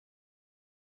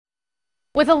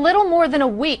With a little more than a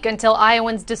week until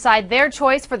Iowans decide their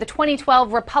choice for the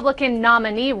 2012 Republican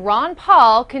nominee, Ron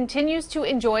Paul continues to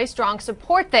enjoy strong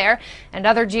support there, and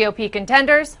other GOP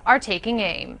contenders are taking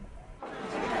aim.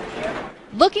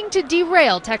 Looking to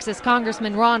derail Texas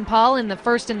Congressman Ron Paul in the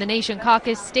First in the Nation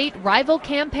caucus, state rival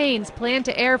campaigns plan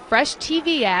to air fresh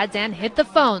TV ads and hit the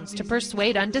phones to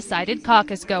persuade undecided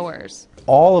caucus goers.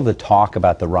 All of the talk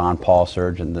about the Ron Paul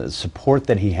surge and the support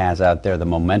that he has out there, the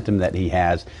momentum that he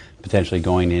has potentially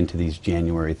going into these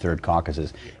January 3rd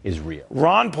caucuses is real.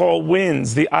 Ron Paul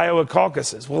wins the Iowa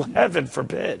caucuses. Well, heaven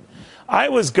forbid.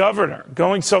 Iowa's governor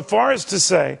going so far as to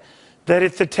say that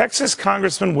if the Texas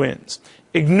congressman wins,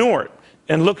 ignore it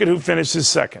and look at who finishes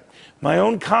second. My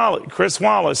own colleague, Chris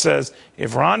Wallace, says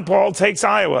if Ron Paul takes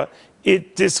Iowa,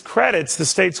 it discredits the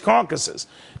state's caucuses.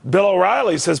 Bill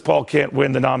O'Reilly says Paul can't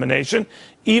win the nomination,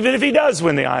 even if he does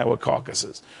win the Iowa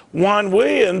caucuses. Juan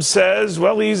Williams says,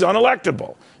 well, he's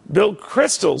unelectable. Bill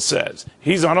Kristol says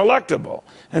he's unelectable.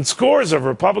 And scores of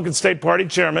Republican State Party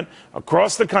chairmen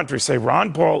across the country say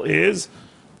Ron Paul is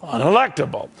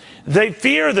unelectable. They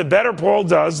fear the better Paul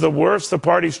does, the worse the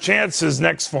party's chances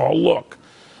next fall look.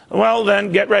 Well,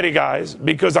 then get ready, guys,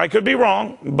 because I could be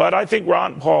wrong, but I think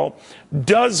Ron Paul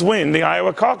does win the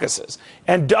Iowa caucuses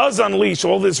and does unleash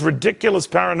all this ridiculous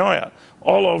paranoia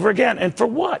all over again. And for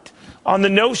what? On the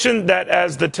notion that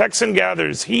as the Texan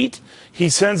gathers heat, he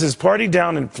sends his party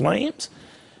down in flames?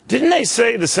 Didn't they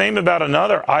say the same about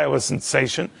another Iowa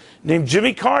sensation named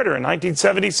Jimmy Carter in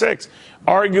 1976,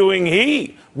 arguing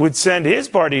he would send his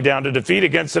party down to defeat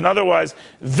against an otherwise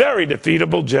very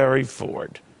defeatable Jerry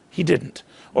Ford? He didn't.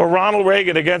 Or Ronald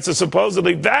Reagan against a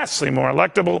supposedly vastly more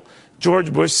electable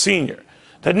George Bush Sr.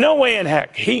 That no way in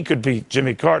heck he could beat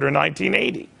Jimmy Carter in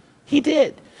 1980. He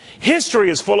did. History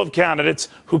is full of candidates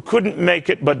who couldn't make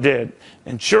it but did,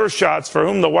 and sure shots for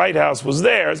whom the White House was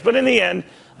theirs, but in the end,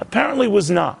 apparently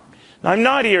was not. Now, I'm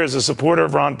not here as a supporter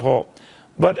of Ron Paul,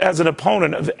 but as an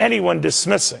opponent of anyone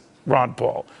dismissing Ron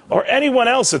Paul or anyone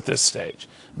else at this stage.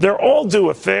 They're all due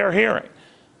a fair hearing,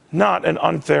 not an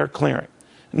unfair clearing.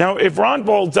 Now, if Ron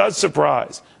Paul does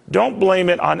surprise, don't blame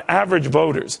it on average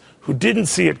voters who didn't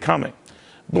see it coming.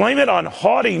 Blame it on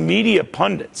haughty media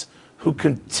pundits who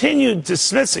continued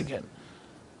dismissing him,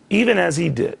 even as he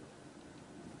did.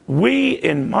 We,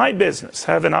 in my business,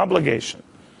 have an obligation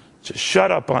to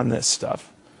shut up on this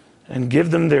stuff and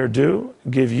give them their due,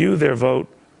 give you their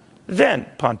vote, then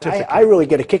pontificate. I really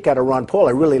get a kick out of Ron Paul.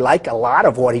 I really like a lot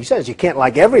of what he says. You can't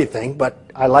like everything, but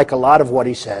I like a lot of what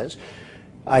he says.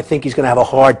 I think he's going to have a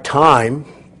hard time,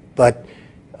 but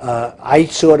I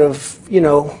sort of,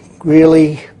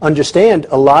 really understand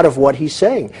a lot of what he's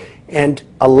saying. And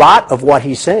a lot of what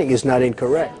he's saying is not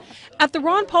incorrect. At the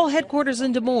Ron Paul headquarters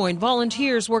in Des Moines,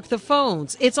 volunteers work the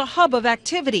phones. It's a hub of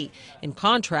activity, in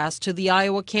contrast to the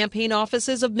Iowa campaign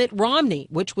offices of Mitt Romney,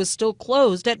 which was still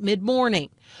closed at mid-morning.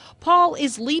 Paul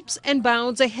is leaps and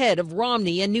bounds ahead of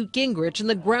Romney and Newt Gingrich in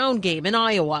the ground game in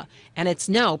Iowa, and it's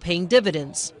now paying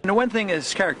dividends. And the one thing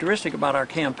that's characteristic about our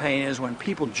campaign is when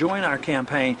people join our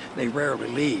campaign, they rarely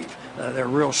leave. They're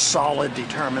real solid,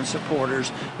 determined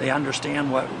supporters. They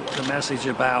understand what the message is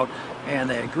about, and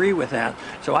they agree with that.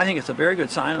 So I think it's a very good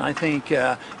sign, and I think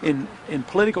in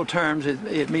political terms,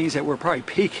 it means that we're probably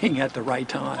peaking at the right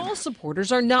time. Paul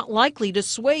supporters are not likely to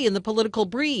sway in the political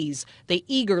breeze. They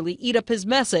eagerly eat up his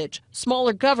message: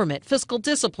 smaller government, fiscal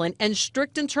discipline, and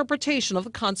strict interpretation of the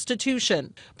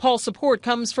Constitution. Paul's support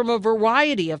comes from a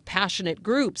variety of passionate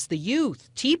groups: the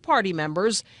youth, Tea Party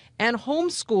members, and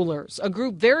homeschoolers, a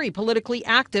group very politically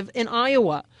active in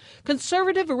Iowa.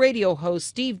 Conservative radio host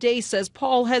Steve Day says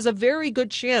Paul has a very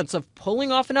good chance of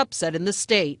pulling off an upset in the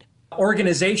state.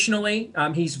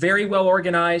 Organizationally, he's very well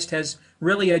organized, has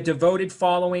really a devoted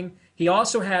following. He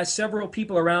also has several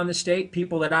people around the state,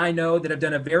 people that I know, that have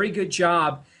done a very good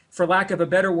job, for lack of a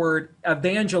better word,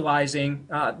 evangelizing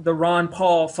the Ron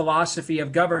Paul philosophy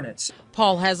of governance.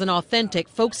 Paul has an authentic,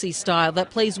 folksy style that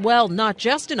plays well not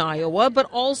just in Iowa, but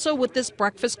also with this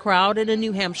breakfast crowd in a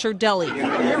New Hampshire deli.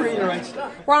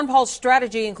 Ron Paul's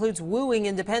strategy includes wooing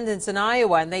independents in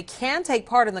Iowa, and they can take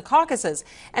part in the caucuses.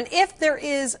 And if there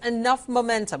is enough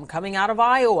momentum coming out of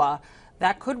Iowa,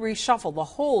 that could reshuffle the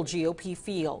whole GOP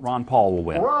field. Ron Paul will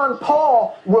win. Ron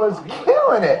Paul was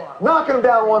killing it, knocking them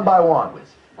down one by one.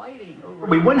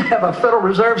 We wouldn't have a Federal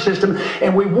Reserve System,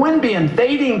 and we wouldn't be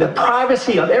invading the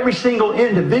privacy of every single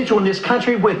individual in this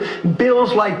country with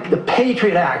bills like the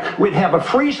Patriot Act. We'd have a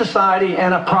free society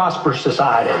and a prosperous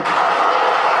society.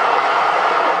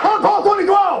 Ron Paul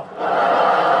 2012!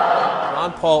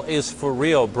 Ron Paul is for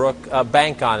real, Brooke.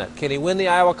 Bank on it. Can he win the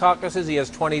Iowa caucuses? He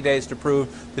has 20 days to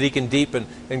prove that he can deepen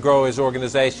and grow his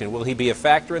organization. Will he be a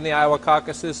factor in the Iowa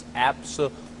caucuses?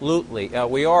 Absolutely.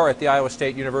 We are at the Iowa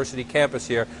State University campus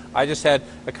here. I just had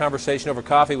a conversation over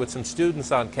coffee with some students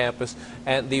on campus,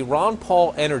 and the Ron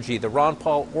Paul energy, the Ron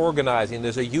Paul organizing,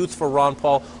 there's a Youth for Ron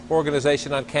Paul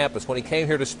organization on campus. When he came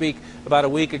here to speak about a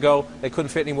week ago, they couldn't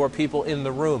fit any more people in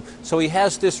the room. So he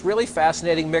has this really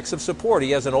fascinating mix of support.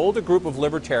 He has an older group of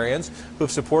libertarians who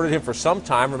have supported him for some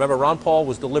time. Remember, Ron Paul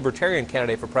was the libertarian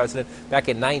candidate for president back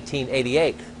in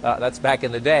 1988. That's back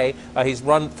in the day. He's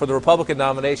run for the Republican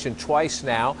nomination twice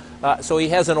now. So he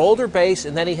has an older base,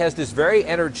 and then he has this very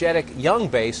energetic young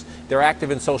base. They're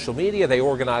active in social media. They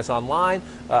organize online.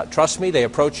 Trust me, they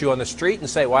approach you on the street and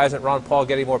say, why isn't Ron Paul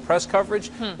getting more press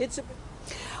coverage?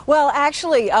 Well,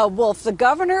 actually, Wolf, the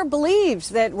governor believes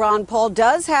that Ron Paul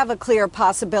does have a clear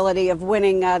possibility of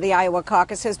winning the Iowa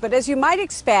caucuses. But as you might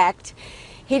expect,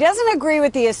 he doesn't agree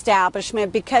with the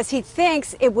establishment because he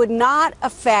thinks it would not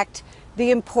affect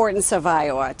the importance of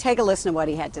Iowa. Take a listen to what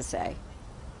he had to say.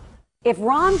 If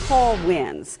Ron Paul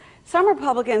wins, some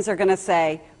Republicans are going to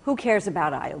say, who cares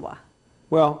about Iowa?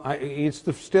 Well, it's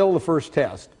still the first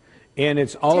test. And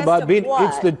it's all about being,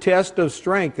 it's the test of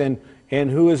strength and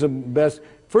who is the best.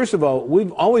 First of all,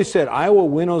 we've always said Iowa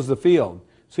winnows the field.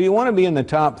 So you want to be in the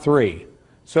top three.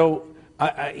 So,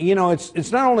 you know,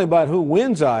 it's not only about who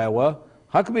wins Iowa.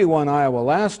 Huckabee won Iowa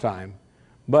last time.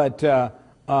 But,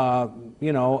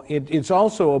 you know, it's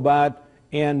also about,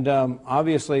 and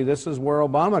obviously this is where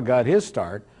Obama got his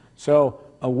start. So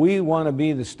we want to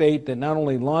be the state that not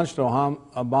only launched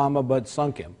Obama, but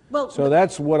sunk him. Well, so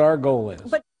that's what our goal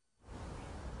is.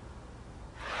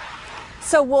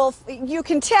 So, Wolf, you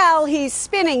can tell he's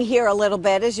spinning here a little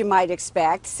bit, as you might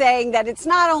expect, saying that it's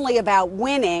not only about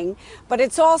winning, but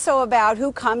it's also about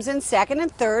who comes in second and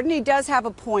third. And he does have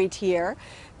a point here,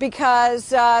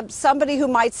 because somebody who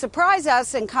might surprise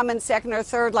us and come in second or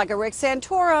third, like a Rick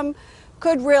Santorum,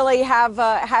 could really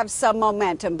have some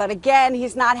momentum. But again,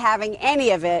 he's not having any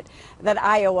of it that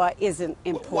Iowa isn't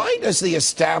important. Why does the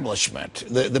establishment,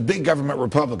 the big government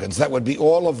Republicans, that would be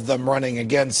all of them running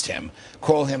against him,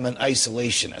 call him an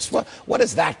isolationist? What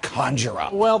does that conjure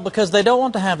up? Well, because they don't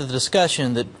want to have the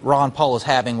discussion that Ron Paul is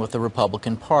having with the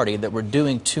Republican Party, that we're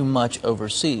doing too much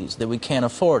overseas, that we can't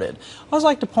afford it. I always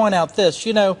like to point out this,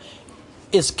 you know,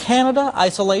 is Canada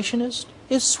isolationist?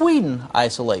 Is Sweden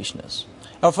isolationist?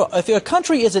 If a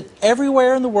country isn't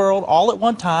everywhere in the world all at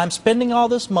one time, spending all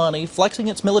this money, flexing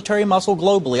its military muscle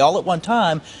globally all at one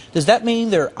time, does that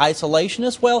mean they're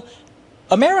isolationists? Well,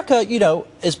 America, you know,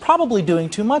 is probably doing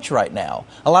too much right now.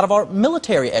 A lot of our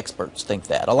military experts think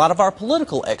that. A lot of our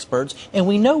political experts, and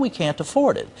we know we can't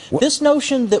afford it. This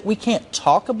notion that we can't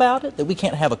talk about it, that we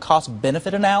can't have a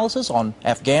cost-benefit analysis on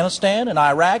Afghanistan and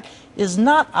Iraq, is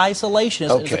not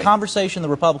isolationist. Okay. It's a conversation the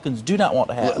Republicans do not want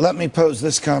to have. Let me pose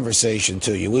this conversation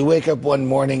to you. We wake up one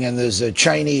morning and there's a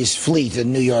Chinese fleet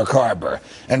in New York Harbor,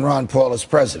 and Ron Paul is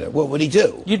president. What would he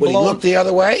do? Would he look the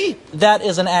other way? That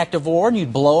is an act of war, and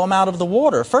you'd blow them out of the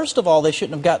water. First of all, they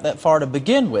shouldn't have got that far to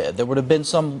begin with. There would have been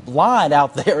some line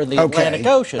out there in the Atlantic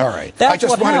Ocean. All right. I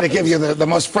just wanted to give you the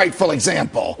most frightful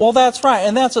example. Well, that's right,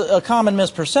 and that's a common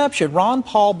misperception. Ron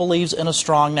Paul believes in a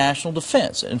strong national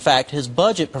defense. In fact, his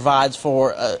budget provides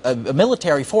for a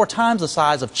military 4 times the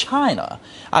size of China.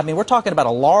 I mean, we're talking about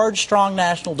a large, strong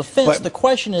national defense. But the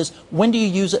question is, when do you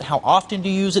use it? How often do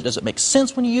you use it? Does it make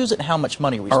sense when you use it? And how much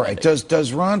money are we spending? All right.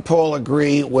 Does Ron Paul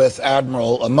agree with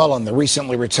Admiral Mullen, the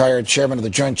recently retired chairman of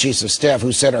the Joint Chiefs of Staff,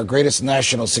 who said our greatest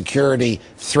national security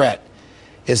threat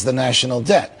is the national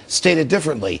debt? Stated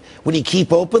differently, would he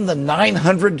keep open the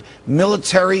 900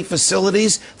 military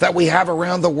facilities that we have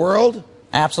around the world?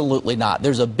 Absolutely not.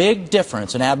 There's a big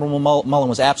difference, and Admiral Mullen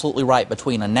was absolutely right,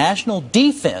 between a national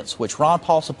defense, which Ron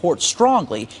Paul supports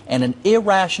strongly, and an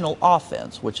irrational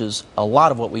offense, which is a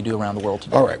lot of what we do around the world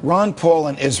today. All right, Ron Paul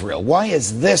and Israel. Why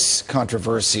is this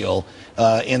controversial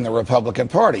in the Republican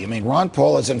Party? I mean, Ron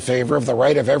Paul is in favor of the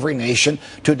right of every nation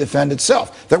to defend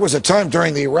itself. There was a time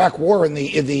during the Iraq War, in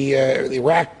the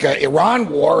Iraq-Iran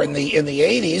War in the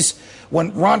 80s,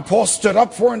 when Ron Paul stood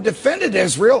up for and defended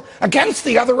Israel against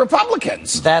the other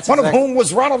Republicans, one of whom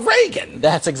was Ronald Reagan.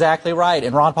 That's exactly right.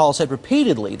 And Ron Paul said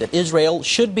repeatedly that Israel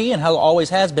should be, and always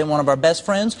has been, one of our best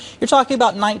friends. You're talking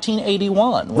about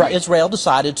 1981, when Israel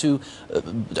decided to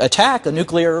attack a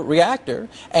nuclear reactor,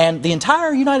 and the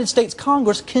entire United States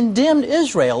Congress condemned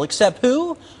Israel, except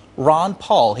who? Ron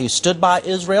Paul. He stood by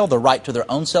Israel, the right to their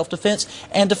own self-defense,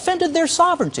 and defended their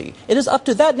sovereignty. It is up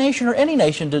to that nation or any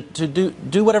nation to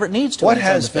do whatever it needs to. What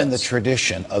has been the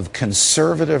tradition of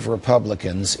conservative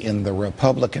Republicans in the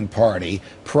Republican Party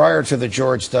prior to the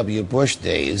George W. Bush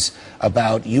days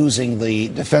about using the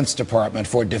Defense Department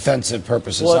for defensive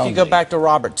purposes Well, if only? you go back to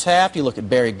Robert Taft, you look at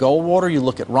Barry Goldwater, you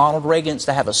look at Ronald Reagan, it's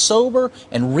to have a sober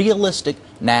and realistic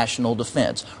national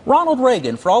defense. Ronald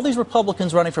Reagan, for all these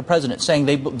Republicans running for president saying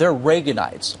they're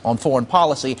Reaganites on foreign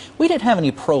policy, we didn't have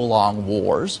any prolonged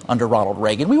wars under Ronald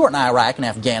Reagan. We weren't in Iraq and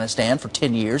Afghanistan for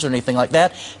 10 years or anything like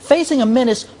that, facing a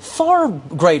menace far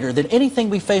greater than anything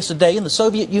we face today in the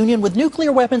Soviet Union with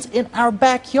nuclear weapons in our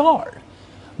backyard.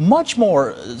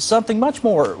 Something much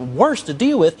more worse to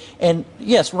deal with. And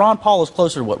yes, Ron Paul is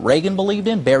closer to what Reagan believed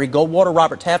in, Barry Goldwater,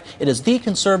 Robert Taft. It is the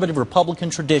conservative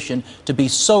Republican tradition to be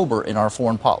sober in our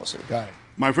foreign policy. Got it.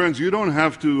 My friends, you don't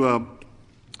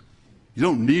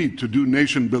need to do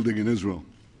nation building in Israel.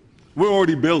 We're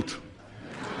already built.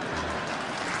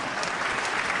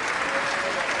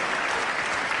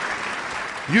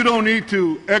 You don't need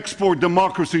to export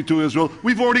democracy to Israel.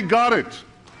 We've already got it.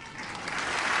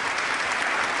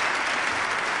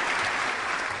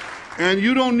 And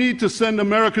you don't need to send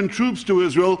American troops to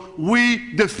Israel.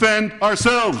 We defend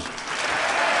ourselves.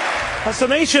 A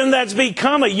summation that's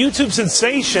become a YouTube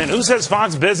sensation. Who says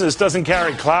Fox Business doesn't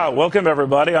carry clout? Welcome,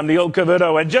 everybody. I'm Neil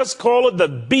Cavuto, and just call it the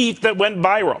beef that went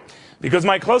viral. Because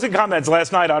my closing comments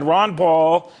last night on Ron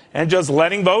Paul and just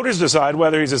letting voters decide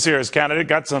whether he's a serious candidate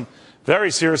got some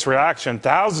very serious reaction,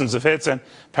 thousands of hits, and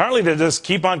apparently they just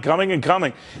keep on coming and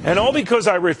coming. And all because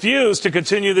I refuse to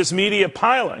continue this media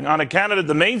piling on a candidate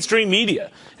the mainstream media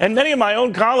and many of my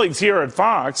own colleagues here at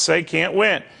Fox say can't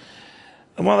win.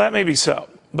 Well, that may be so.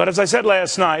 But as I said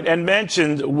last night and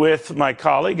mentioned with my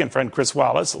colleague and friend Chris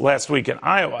Wallace last week in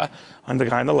Iowa, I'm the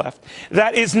guy on the left,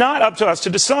 that is not up to us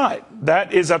to decide.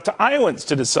 That is up to Iowans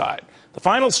to decide. The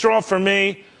final straw for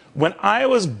me, when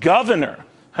Iowa's governor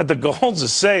had the gall to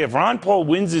say if Ron Paul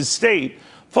wins his state,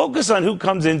 focus on who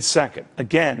comes in second.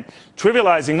 Again,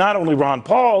 trivializing not only Ron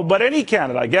Paul, but any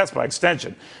candidate, I guess, by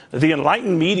extension. The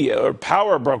enlightened media or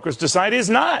power brokers decide is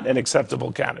not an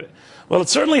acceptable candidate. Well, it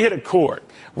certainly hit a chord.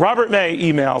 Robert May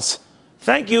emails,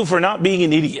 "Thank you for not being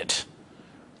an idiot."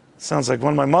 Sounds like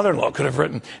one my mother-in-law could have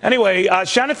written. Anyway,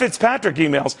 Shannon Fitzpatrick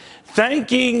emails,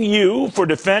 "Thanking you for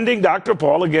defending Dr.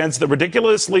 Paul against the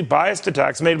ridiculously biased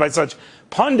attacks made by such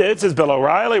pundits as Bill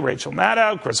O'Reilly, Rachel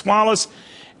Maddow, Chris Wallace,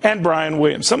 and Brian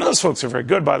Williams." Some of those folks are very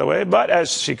good, by the way, but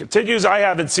as she continues, I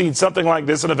haven't seen something like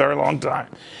this in a very long time.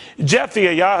 Jeff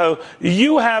via Yahoo,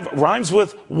 "You have rhymes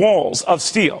with walls of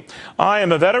steel. I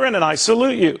am a veteran and I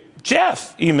salute you."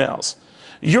 Jeff emails,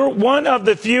 "You're one of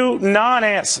the few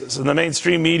non-asses in the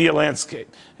mainstream media landscape.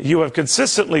 You have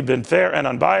consistently been fair and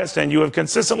unbiased, and you have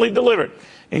consistently delivered,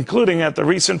 including at the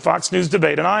recent Fox News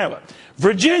debate in Iowa."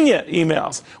 Virginia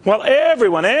emails, "While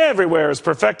everyone everywhere is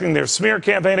perfecting their smear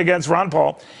campaign against Ron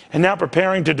Paul and now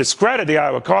preparing to discredit the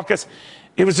Iowa caucus,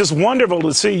 it was just wonderful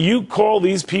to see you call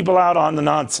these people out on the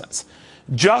nonsense."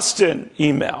 Justin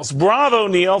emails, "Bravo,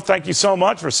 Neil. Thank you so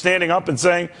much for standing up and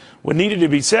saying what needed to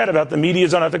be said about the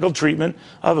media's unethical treatment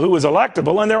of who is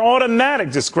electable and their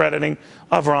automatic discrediting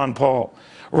of Ron Paul."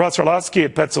 Russ Orlowski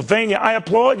at Pennsylvania, "I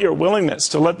applaud your willingness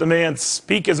to let the man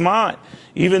speak his mind,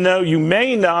 even though you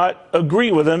may not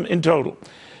agree with him in total."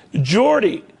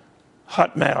 Jordy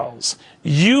Hutmels,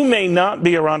 "You may not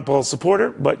be a Ron Paul supporter,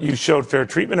 but you showed fair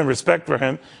treatment and respect for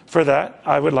him. For that,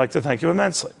 I would like to thank you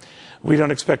immensely. We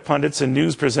don't expect pundits and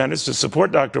news presenters to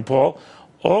support Dr. Paul.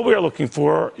 All we are looking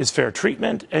for is fair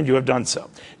treatment, and you have done so."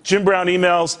 Jim Brown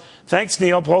emails, "Thanks,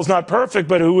 Neil. Paul's not perfect,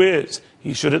 but who is?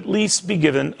 He should at least be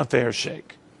given a fair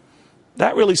shake."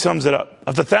 That really sums it up.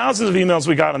 Of the thousands of emails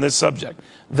we got on this subject,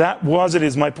 it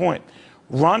is my point.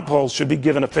 Ron Paul should be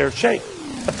given a fair shake,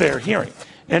 a fair hearing.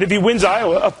 And if he wins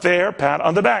Iowa, a fair pat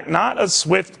on the back, not a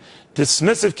swift,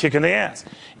 dismissive kick in the ass.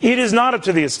 It is not up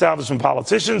to the establishment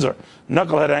politicians or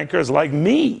knucklehead anchors like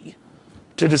me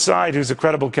to decide who's a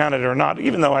credible candidate or not,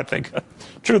 even though I think,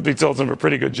 truth be told, I'm a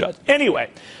pretty good judge. Anyway,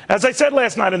 as I said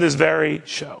last night on this very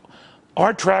show,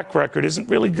 our track record isn't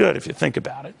really good if you think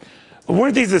about it.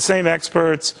 Weren't these the same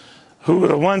experts who were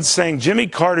the ones saying Jimmy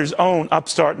Carter's own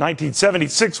upstart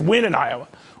 1976 win in Iowa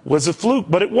was a fluke,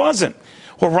 but it wasn't?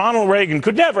 Or Ronald Reagan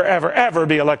could never, ever, ever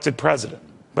be elected president.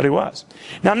 But he was.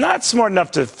 Now, I'm not smart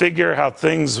enough to figure how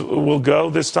things will go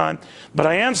this time, but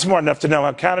I am smart enough to know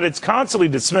how candidates constantly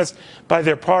dismissed by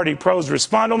their party pros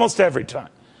respond almost every time.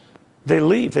 They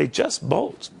leave. They just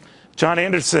bolt. John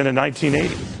Anderson in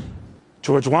 1980.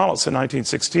 George Wallace in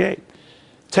 1968.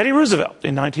 Teddy Roosevelt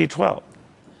in 1912.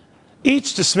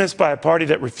 each dismissed by a party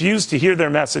that refused to hear their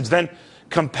message, then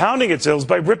compounding its ills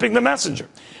by ripping the messenger.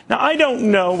 Now, I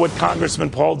don't know what Congressman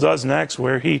Paul does next,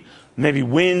 where he maybe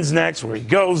wins next, where he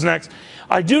goes next.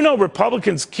 I do know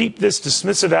Republicans keep this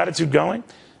dismissive attitude going.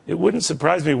 It wouldn't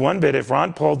surprise me one bit if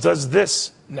Ron Paul does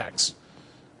this next.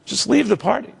 Just leave the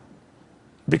party.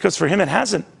 Because for him, it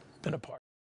hasn't been a party.